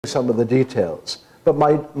some of the details. But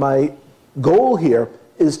my goal here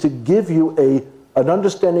is to give you an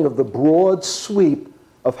understanding of the broad sweep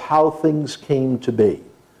of how things came to be.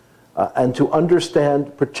 And to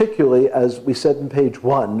understand, particularly, as we said in page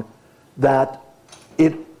 1, that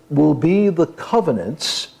it will be the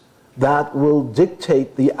covenants that will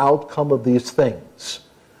dictate the outcome of these things.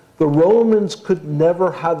 The Romans could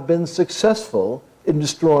never have been successful in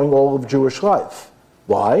destroying all of Jewish life.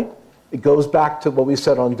 Why? It goes back to what we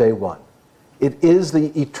said on day 1. It is the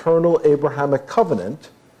eternal Abrahamic covenant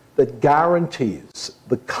that guarantees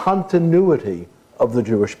the continuity of the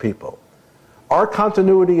Jewish people. Our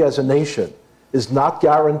continuity as a nation is not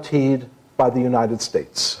guaranteed by the United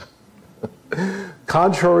States,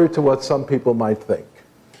 contrary to what some people might think.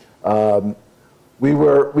 We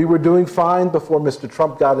were doing fine before Mr.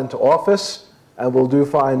 Trump got into office, and we'll do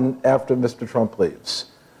fine after Mr. Trump leaves.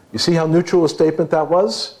 You see how neutral a statement that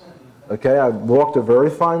was? Okay, I walked a very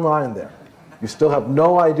fine line there. You still have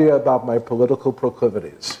no idea about my political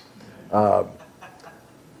proclivities. The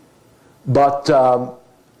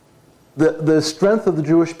strength of the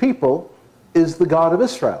Jewish people is the God of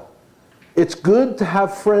Israel. It's good to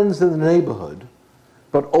have friends in the neighborhood,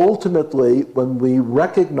 but ultimately, when we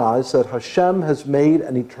recognize that Hashem has made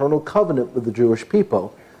an eternal covenant with the Jewish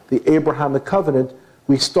people, the Abrahamic covenant,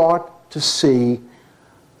 we start to see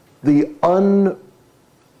it's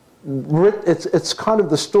kind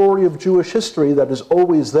of the story of Jewish history that is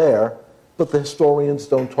always there, but the historians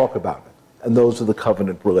don't talk about it. And those are the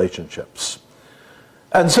covenant relationships.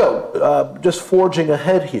 And so, just forging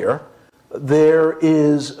ahead here, there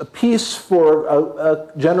is a peace for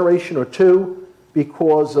a generation or two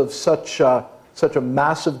because of such a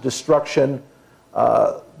massive destruction.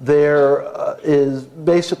 There is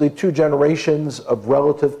basically 2 generations of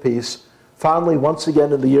relative peace. Finally, once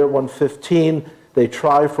again in the year 115, they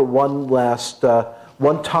try for one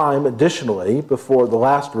time additionally before the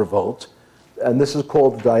last revolt. And this is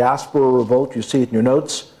called the Diaspora Revolt. You see it in your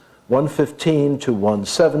notes. 115 to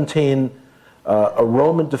 117. A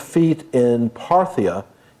Roman defeat in Parthia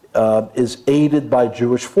is aided by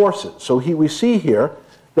Jewish forces. So we see here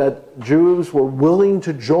that Jews were willing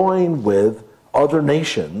to join with other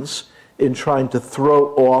nations in trying to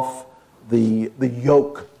throw off the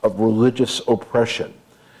yoke of religious oppression.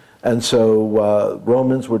 And so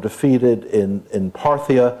Romans were defeated in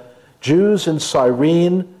Parthia. Jews in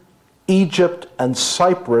Cyrene, Egypt, and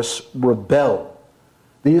Cyprus rebelled.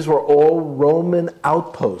 These were all Roman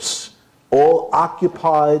outposts, all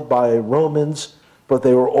occupied by Romans, but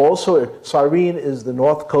they were also, Cyrene is the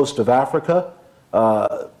north coast of Africa,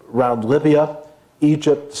 around Libya,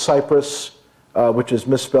 Egypt, Cyprus, which is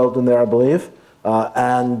misspelled in there, I believe,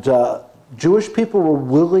 and Jewish people were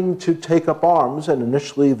willing to take up arms, and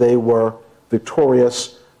initially they were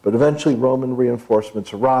victorious, but eventually Roman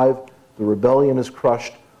reinforcements arrive, the rebellion is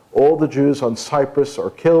crushed, all the Jews on Cyprus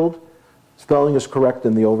are killed, spelling is correct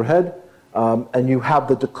in the overhead, and you have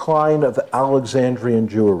the decline of Alexandrian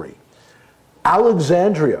Jewry.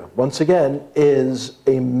 Alexandria, once again, is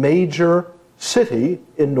a major city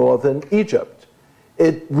in northern Egypt.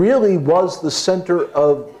 It really was the center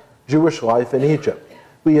of Jewish life in Egypt.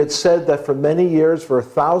 We had said that for many years, for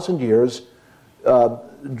 1,000 years,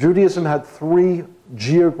 Judaism had 3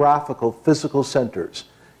 geographical, physical centers.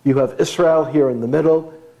 You have Israel here in the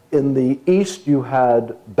middle. In the east, you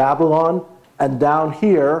had Babylon. And down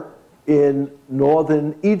here in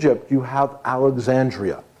northern Egypt, you have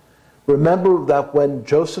Alexandria. Remember that when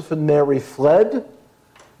Joseph and Mary fled,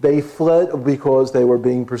 they fled because they were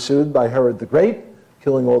being pursued by Herod the Great,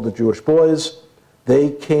 killing all the Jewish boys.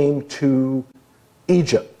 They came to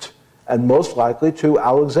Egypt, and most likely to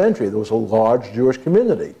Alexandria. There was a large Jewish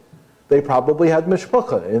community. They probably had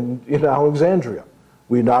mishpacha in Alexandria.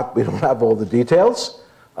 We don't have all the details,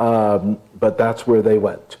 but that's where they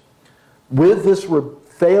went. With this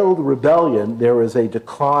failed rebellion, there is a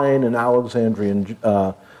decline in Alexandrian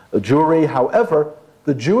Jewry. However,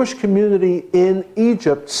 the Jewish community in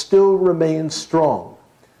Egypt still remains strong.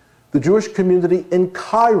 The Jewish community in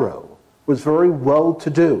Cairo was very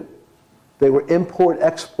well-to-do. They were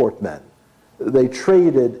import-export men. They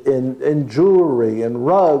traded in jewelry and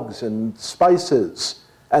rugs and spices.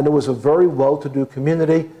 And it was a very well-to-do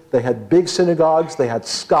community. They had big synagogues. They had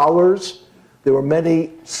scholars. There were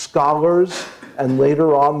many scholars. And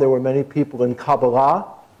later on, there were many people in Kabbalah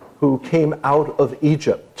who came out of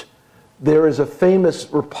Egypt. There is a famous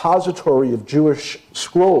repository of Jewish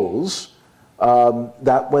scrolls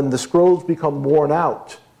that when the scrolls become worn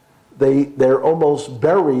out, they're almost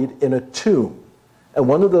buried in a tomb. And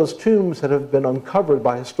one of those tombs that have been uncovered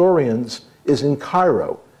by historians is in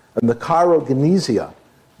Cairo. And the Cairo Genizia,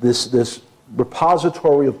 this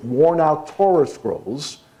repository of worn-out Torah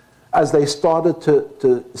scrolls. As they started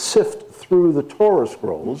to sift through the Torah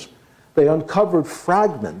scrolls, they uncovered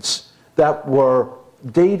fragments that were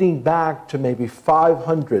dating back to maybe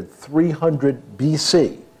 500, 300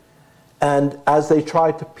 BC. And as they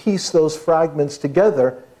tried to piece those fragments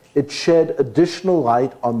together, it shed additional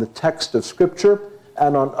light on the text of Scripture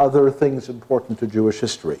and on other things important to Jewish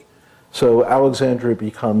history. So Alexandria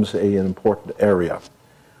becomes an important area.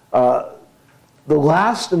 The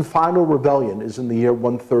last and final rebellion is in the year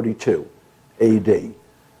 132 AD.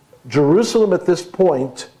 Jerusalem at this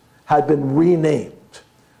point had been renamed.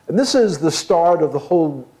 And this is the start of the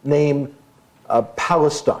whole name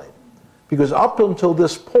Palestine. Because up until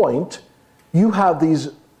this point, you have these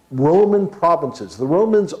Roman provinces. The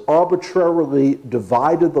Romans arbitrarily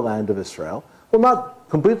divided the land of Israel. Well, not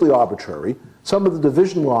completely arbitrary. Some of the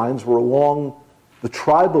division lines were along the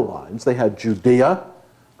tribal lines. They had Judea,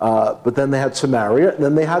 but then they had Samaria, and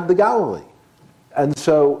then they had the Galilee. And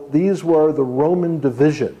so these were the Roman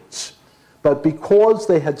divisions. But because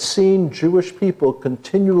they had seen Jewish people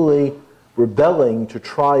continually rebelling to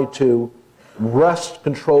try to wrest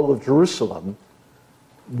control of Jerusalem,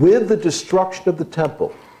 with the destruction of the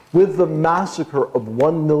temple, with the massacre of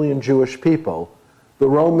 1 million Jewish people, the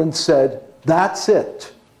Romans said, that's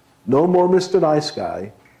it. No more Mr. Nice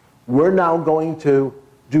Guy. We're now going to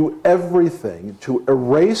do everything to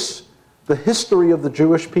erase the history of the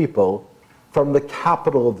Jewish people from the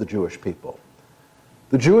capital of the Jewish people.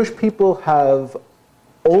 The Jewish people have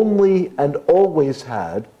only and always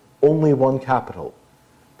had only one capital,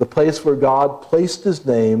 the place where God placed his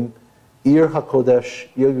name, Ir HaKodesh,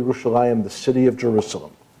 Ir Yerushalayim, the city of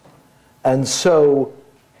Jerusalem. And so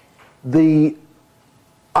the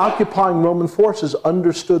occupying Roman forces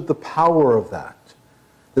understood the power of that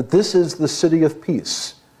this is the city of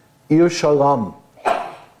peace, Ir Shalom.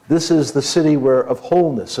 This is the city of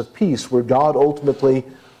wholeness, of peace, where God ultimately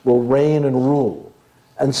will reign and rule.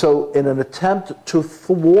 And so in an attempt to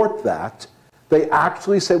thwart that, they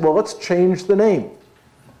actually say, well, let's change the name.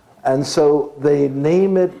 And so they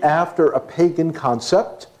name it after a pagan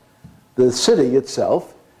concept, the city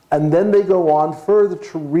itself, and then they go on further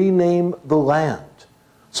to rename the land.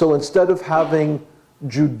 So instead of having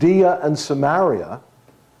Judea and Samaria,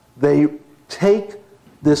 they take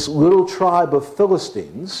this little tribe of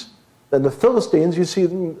Philistines, and the Philistines, you see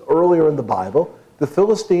them earlier in the Bible, the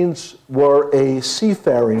Philistines were a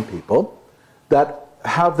seafaring people that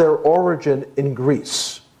have their origin in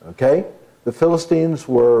Greece, okay? The Philistines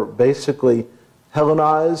were basically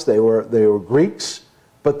Hellenized, they were Greeks,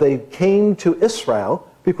 but they came to Israel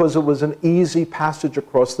because it was an easy passage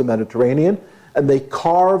across the Mediterranean, and they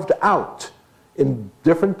carved out in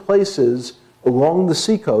different places along the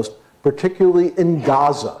seacoast, particularly in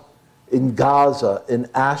Gaza, in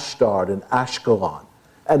Ashdod, in Ashkelon,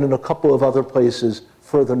 and in a couple of other places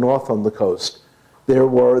further north on the coast. There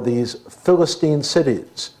were these Philistine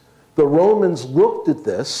cities. The Romans looked at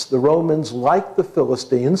this. The Romans liked the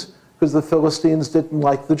Philistines because the Philistines didn't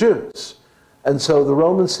like the Jews. And so the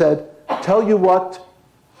Romans said, tell you what,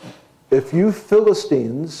 if you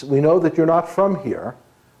Philistines, we know that you're not from here,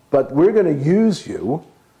 but we're going to use you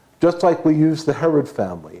just like we used the Herod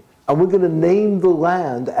family. And we're going to name the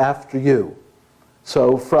land after you.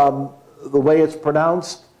 So from the way it's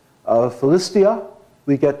pronounced, Philistia,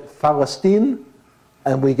 we get Palestine,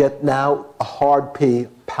 and we get now a hard P,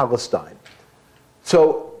 Palestine.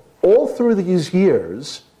 So all through these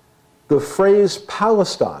years, the phrase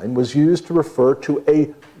Palestine was used to refer to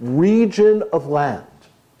a region of land.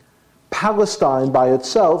 Palestine by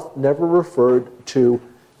itself never referred to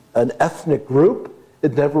an ethnic group.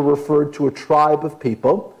 It never referred to a tribe of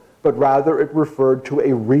people, but rather it referred to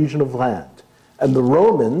a region of land. And the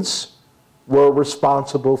Romans were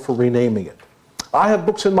responsible for renaming it. I have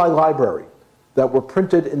books in my library that were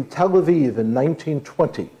printed in Tel Aviv in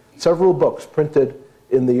 1920, several books printed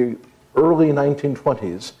in the early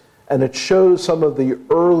 1920s, and it shows some of the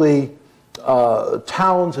early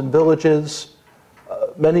towns and villages.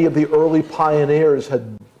 Many of the early pioneers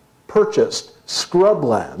had purchased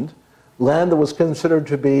scrubland, land that was considered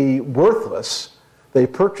to be worthless. They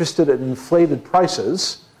purchased it at inflated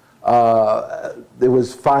prices. It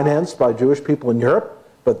was financed by Jewish people in Europe,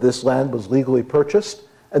 but this land was legally purchased.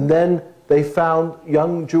 And then they found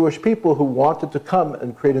young Jewish people who wanted to come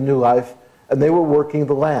and create a new life, and they were working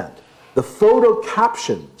the land. The photo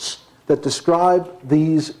captions that describe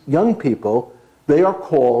these young people, they are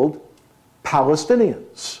called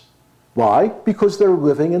Palestinians. Why? Because they're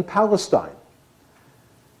living in Palestine.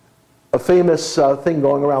 A famous thing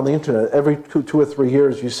going around the internet, every two or three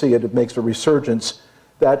years you see it, it makes a resurgence,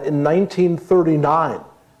 that in 1939,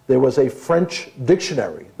 there was a French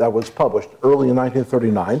dictionary that was published early in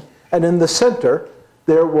 1939, and in the center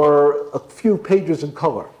there were a few pages in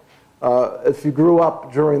color. If you grew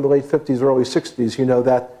up during the late 50s, early 60s, you know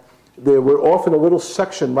that there were often a little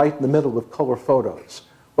section right in the middle with color photos.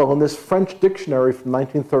 Well, in this French dictionary from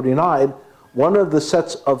 1939, one of the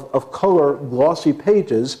sets of color glossy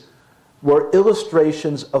pages were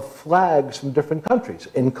illustrations of flags from different countries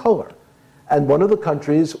in color. And one of the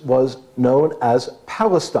countries was known as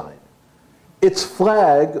Palestine. Its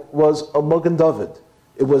flag was a Magen David.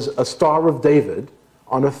 It was a Star of David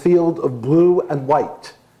on a field of blue and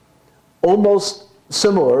white, almost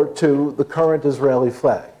similar to the current Israeli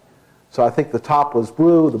flag. So I think the top was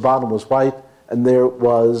blue, the bottom was white, and there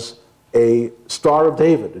was a Star of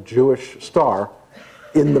David, a Jewish star,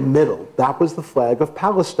 in the middle. That was the flag of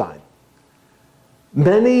Palestine.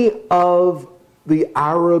 Many of the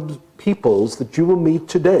Arab peoples that you will meet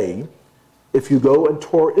today, if you go and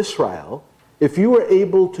tour Israel, if you were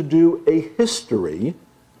able to do a history,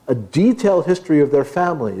 a detailed history of their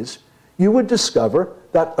families, you would discover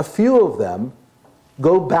that a few of them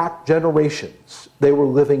go back generations. They were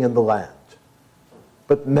living in the land.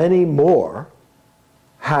 But many more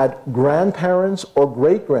had grandparents or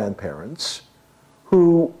great-grandparents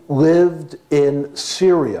who lived in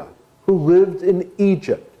Syria, who lived in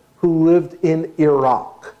Egypt, who lived in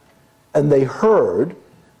Iraq. And they heard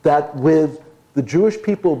that with the Jewish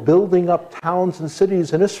people building up towns and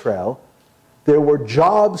cities in Israel, there were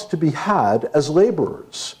jobs to be had as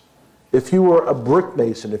laborers. If you were a brick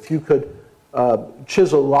mason, if you could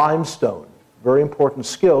chisel limestone, very important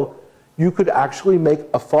skill, you could actually make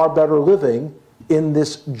a far better living in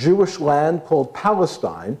this Jewish land called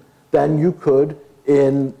Palestine than you could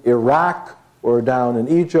in Iraq or down in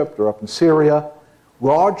Egypt or up in Syria.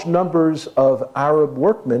 Large numbers of Arab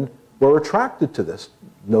workmen were attracted to this,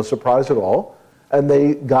 no surprise at all, and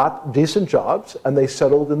they got decent jobs and they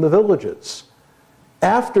settled in the villages.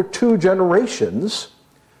 After 2 generations,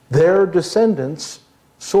 their descendants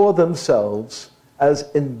saw themselves as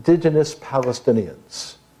indigenous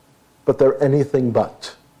Palestinians, but they're anything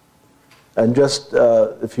but. And just,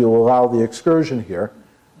 if you allow the excursion here,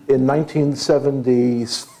 in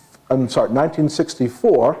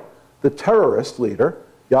 1964, the terrorist leader,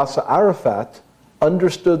 Yasser Arafat,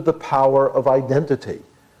 understood the power of identity.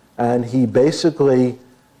 And he basically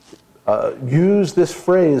used this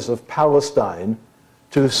phrase of Palestine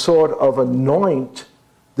to sort of anoint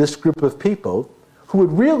this group of people who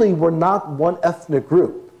really were not one ethnic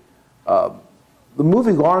group. The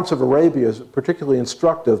movie Lawrence of Arabia is particularly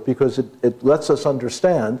instructive because it lets us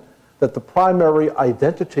understand that the primary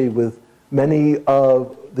identity with many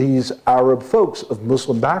of these Arab folks of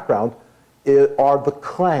Muslim background are the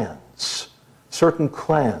clans, certain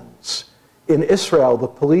clans. In Israel, the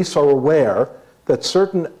police are aware that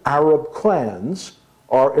certain Arab clans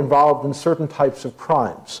are involved in certain types of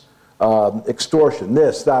crimes, extortion,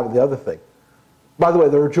 this, that, or the other thing. By the way,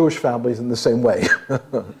 there are Jewish families in the same way.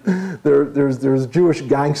 There's Jewish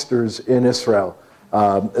gangsters in Israel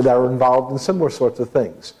that are involved in similar sorts of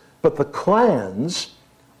things. But the clans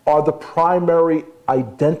are the primary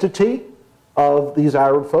identity of these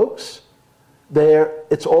Arab folks.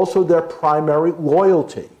 It's also their primary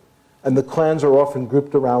loyalty. And the clans are often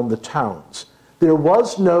grouped around the towns. There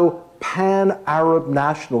was no pan-Arab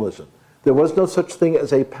nationalism. There was no such thing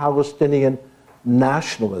as a Palestinian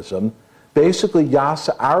nationalism. Basically,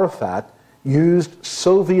 Yasser Arafat used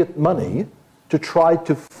Soviet money to try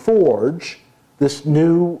to forge this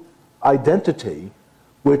new identity,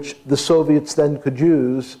 which the Soviets then could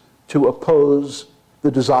use to oppose the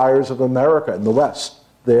desires of America and the West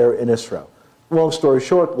there in Israel. Long story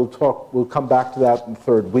short, we'll come back to that in the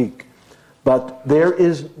third week. But there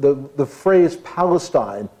is the phrase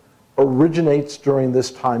Palestine originates during this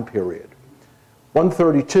time period.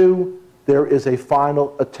 132, there is a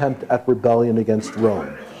final attempt at rebellion against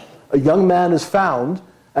Rome. A young man is found,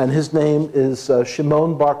 and his name is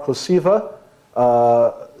Shimon Bar Kochba.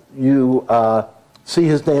 You see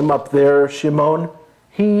his name up there, Shimon.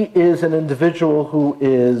 He is an individual who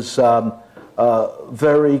is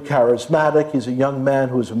very charismatic. He's a young man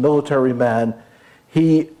who is a military man.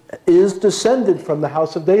 He is descended from the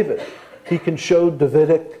house of David. He can show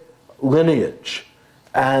Davidic lineage.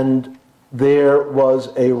 And there was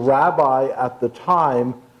a rabbi at the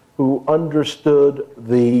time who understood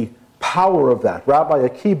the power of that. Rabbi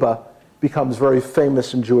Akiba becomes very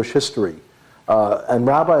famous in Jewish history. And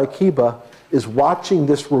Rabbi Akiba is watching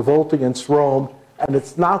this revolt against Rome, and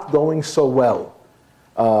it's not going so well.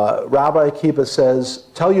 Rabbi Akiba says,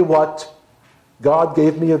 tell you what, God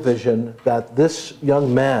gave me a vision that this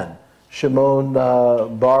young man, Shimon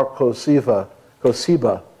Bar Kochba,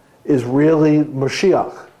 is really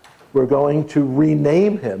Mashiach. We're going to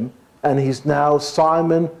rename him, and he's now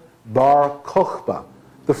Simon Bar Kochba.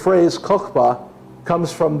 The phrase Kochba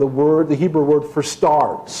comes from the Hebrew word for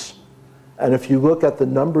stars. And if you look at the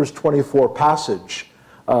Numbers 24 passage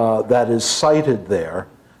that is cited there,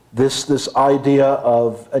 this idea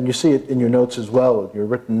of, and you see it in your notes as well, in your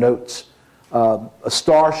written notes, a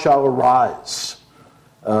star shall arise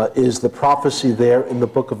is the prophecy there in the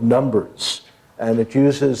book of Numbers. And it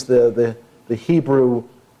uses the Hebrew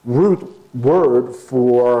root word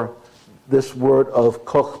for this word of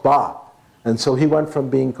Kochba. And so he went from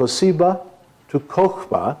being Kosiba to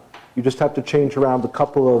Kochba. You just have to change around a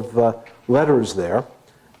couple of letters there.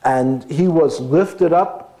 And he was lifted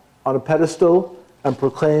up on a pedestal and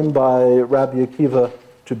proclaimed by Rabbi Akiva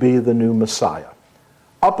to be the new Messiah.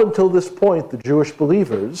 Up until this point, the Jewish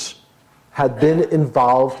believers had been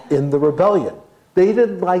involved in the rebellion. They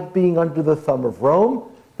didn't like being under the thumb of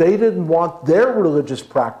Rome. They didn't want their religious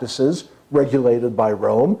practices regulated by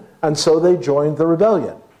Rome, and so they joined the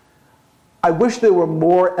rebellion. I wish there were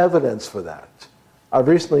more evidence for that. I've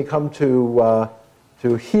recently come to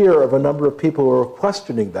hear of a number of people who are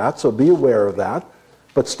questioning that, so be aware of that.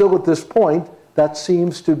 But still at this point, that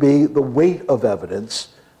seems to be the weight of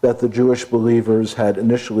evidence that the Jewish believers had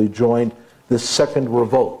initially joined this second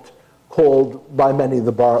revolt, called by many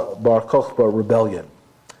the Bar Kochba Rebellion.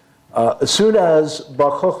 As soon as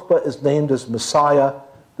Bar Kochba is named as Messiah,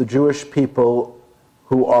 the Jewish people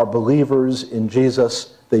who are believers in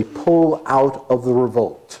Jesus, they pull out of the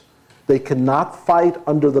revolt. They cannot fight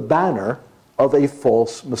under the banner of a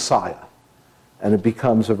false Messiah. And it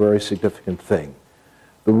becomes a very significant thing.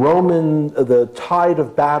 The tide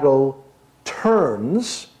of battle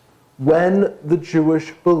turns when the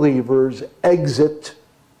Jewish believers exit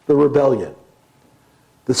the rebellion.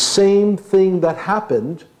 The same thing that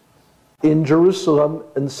happened in Jerusalem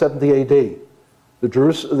in 70 AD.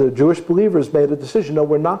 The Jewish believers made a decision, no,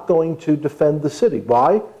 we're not going to defend the city.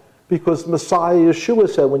 Why? Because Messiah Yeshua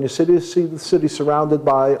said, when you see the city surrounded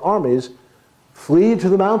by armies, flee to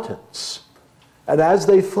the mountains. And as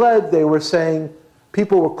they fled, they were saying,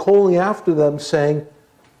 people were calling after them saying,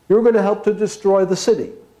 you're going to help to destroy the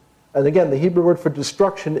city. And again, the Hebrew word for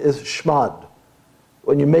destruction is shmad.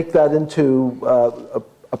 When you make that into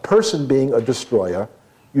a person being a destroyer,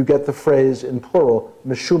 you get the phrase in plural,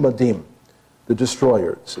 meshumadim, the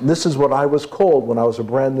destroyers. And this is what I was called when I was a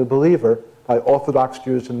brand new believer by Orthodox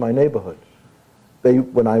Jews in my neighborhood.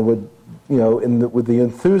 When I would, with the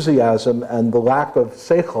enthusiasm and the lack of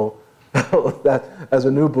seichel that as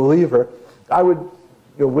a new believer, I would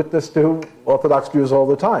witness to Orthodox Jews all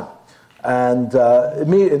the time. And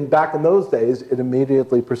back in those days, it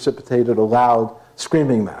immediately precipitated a loud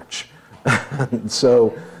screaming match. And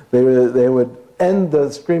so they would end the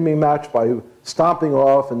screaming match by stomping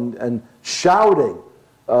off and shouting,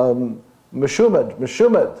 Meshumad,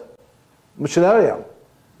 Meshumad, Missionarium.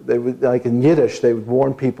 They would, like in Yiddish, they would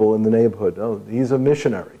warn people in the neighborhood, oh, he's a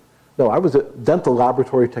missionary. No, I was a dental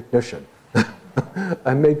laboratory technician.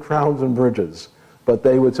 I made crowns and bridges. But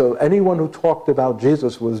so anyone who talked about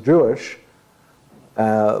Jesus was Jewish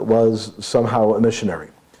was somehow a missionary.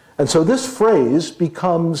 And so this phrase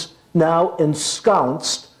becomes now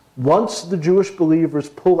ensconced. Once the Jewish believers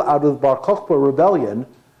pull out of the Bar Kochba rebellion,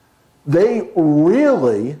 they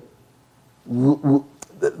really,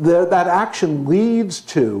 that action leads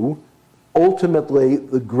to ultimately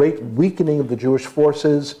the great weakening of the Jewish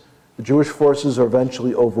forces. The Jewish forces are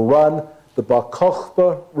eventually overrun. The Bar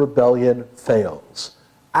Kochba rebellion fails.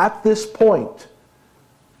 At this point,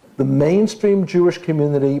 the mainstream Jewish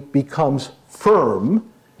community becomes firm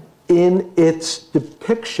in its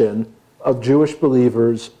depiction of Jewish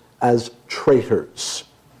believers as traitors,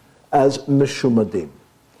 as meshumadim.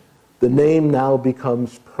 The name now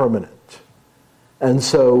becomes permanent. And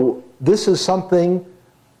so this is something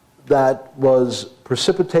that was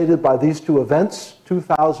precipitated by these two events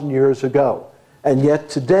 2,000 years ago. And yet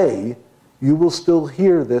today, you will still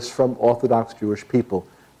hear this from Orthodox Jewish people.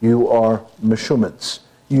 You are meshumets.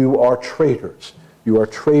 You are traitors. You are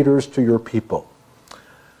traitors to your people.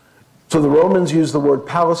 So the Romans use the word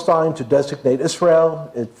Palestine to designate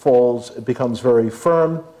Israel. It becomes very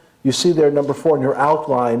firm. You see there, number 4 in your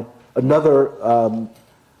outline, another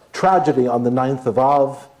tragedy on the 9th of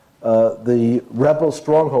Av, the rebel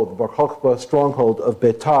stronghold, the Bar Kochba stronghold of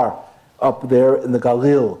Betar, up there in the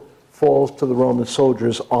Galil, falls to the Roman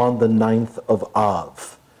soldiers on the 9th of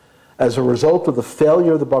Av. As a result of the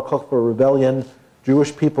failure of the Bar Kochba rebellion,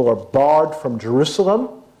 Jewish people are barred from Jerusalem,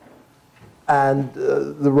 and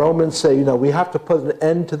the Romans say, we have to put an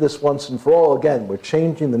end to this once and for all. Again, we're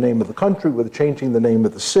changing the name of the country, we're changing the name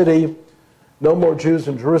of the city. no more Jews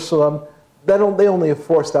in Jerusalem. They only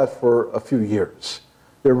enforced that for a few years.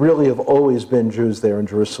 There really have always been Jews there in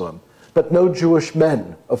Jerusalem, but no Jewish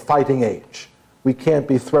men of fighting age. We can't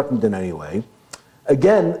be threatened in any way.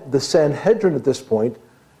 Again, the Sanhedrin at this point,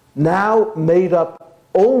 now made up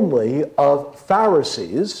only of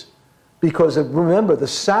Pharisees, because remember, the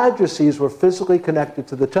Sadducees were physically connected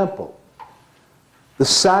to the temple. The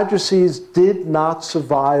Sadducees did not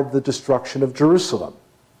survive the destruction of Jerusalem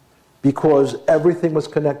because everything was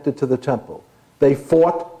connected to the temple. They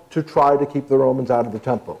fought to try to keep the Romans out of the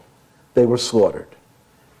temple. They were slaughtered.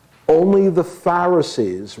 Only the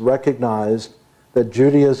Pharisees recognized that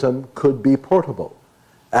Judaism could be portable.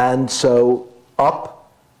 And so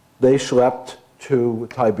up they schlepped to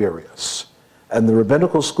Tiberias. And the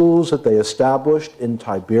rabbinical schools that they established in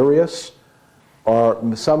Tiberias are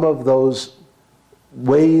some of those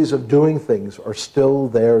ways of doing things are still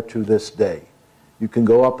there to this day. You can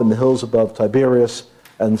go up in the hills above Tiberias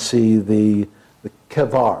and see the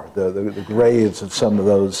kevar, the graves of some of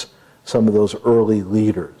those early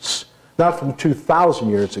leaders. Not from 2,000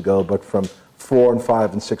 years ago, but from 400 and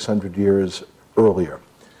 500 and 600 years earlier.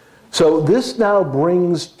 So this now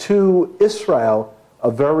brings to Israel a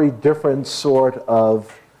very different sort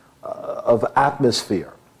of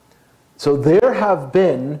atmosphere. So there have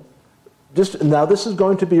been, now this is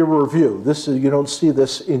going to be a review. You don't see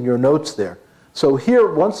this in your notes there. So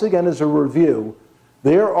here, once again, is a review.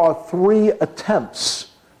 There are 3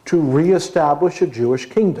 attempts to reestablish a Jewish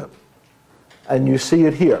kingdom. And you see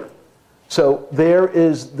it here. So there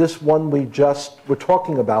is this one we just were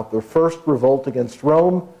talking about, the first revolt against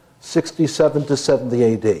Rome, 67 to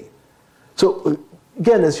 70 AD. So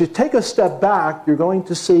again, as you take a step back, you're going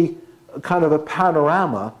to see kind of a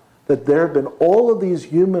panorama that there have been all of these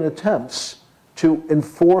human attempts to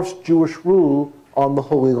enforce Jewish rule on the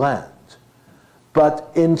Holy Land.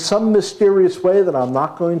 But in some mysterious way that I'm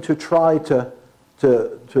not going to try to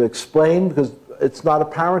explain because it's not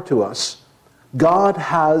apparent to us, God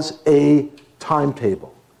has a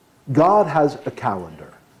timetable. God has a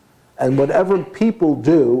calendar. And whatever people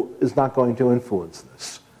do is not going to influence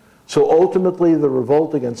this. So ultimately, the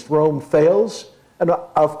revolt against Rome fails. And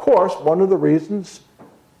of course, one of the reasons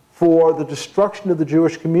for the destruction of the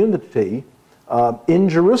Jewish community in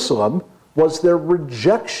Jerusalem was their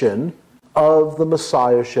rejection of the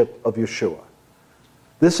messiahship of Yeshua.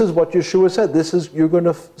 This is what Yeshua said. You're going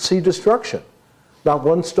to see destruction. Not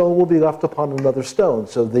one stone will be left upon another stone.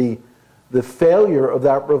 So the failure of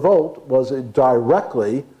that revolt was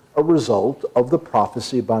directly a result of the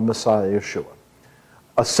prophecy by Messiah Yeshua.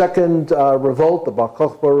 A second revolt, the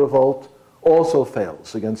Kochba Revolt, also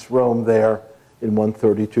fails against Rome there in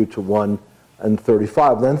 132 to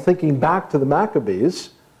 135. Then thinking back to the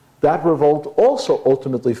Maccabees, that revolt also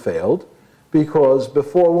ultimately failed because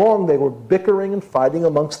before long they were bickering and fighting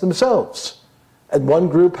amongst themselves. And one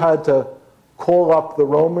group had to call up the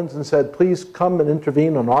Romans and said, please come and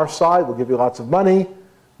intervene on our side, we'll give you lots of money.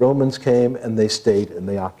 Romans came and they stayed and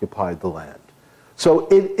they occupied the land. So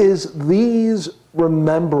it is these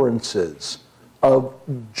remembrances of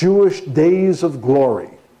Jewish days of glory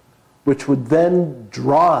which would then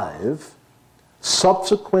drive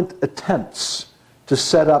subsequent attempts to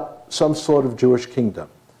set up some sort of Jewish kingdom.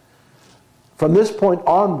 From this point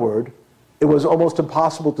onward, it was almost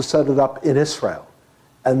impossible to set it up in Israel.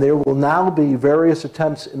 And there will now be various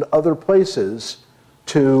attempts in other places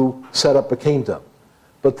to set up a kingdom.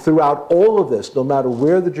 But throughout all of this, no matter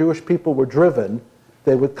where the Jewish people were driven,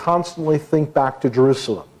 they would constantly think back to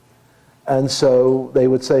Jerusalem. And so they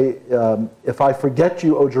would say, if I forget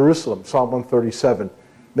you, O Jerusalem, Psalm 137,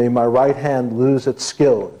 may my right hand lose its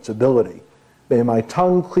skill, its ability. May my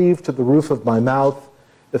tongue cleave to the roof of my mouth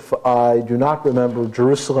if I do not remember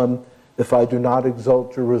Jerusalem, if I do not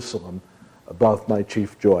exalt Jerusalem above my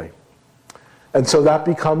chief joy. And so that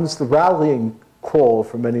becomes the rallying call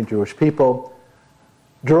for many Jewish people.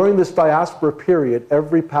 During this diaspora period,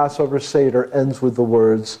 every Passover Seder ends with the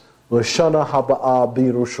words, Shoshanah haba'ah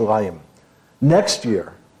b'Yerushalayim. Next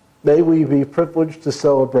year, may we be privileged to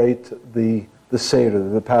celebrate the Seder,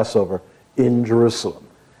 the Passover, in Jerusalem.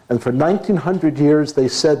 And for 1900 years they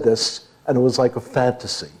said this, and it was like a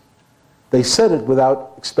fantasy. They said it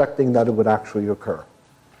without expecting that it would actually occur.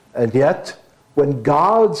 And yet, when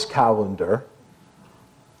God's calendar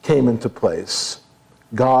came into place,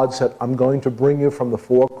 God said, I'm going to bring you from the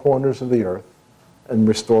 4 corners of the earth and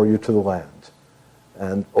restore you to the land.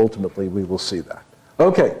 And ultimately, we will see that.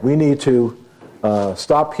 Okay, we need to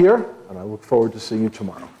stop here, and I look forward to seeing you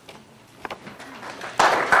tomorrow.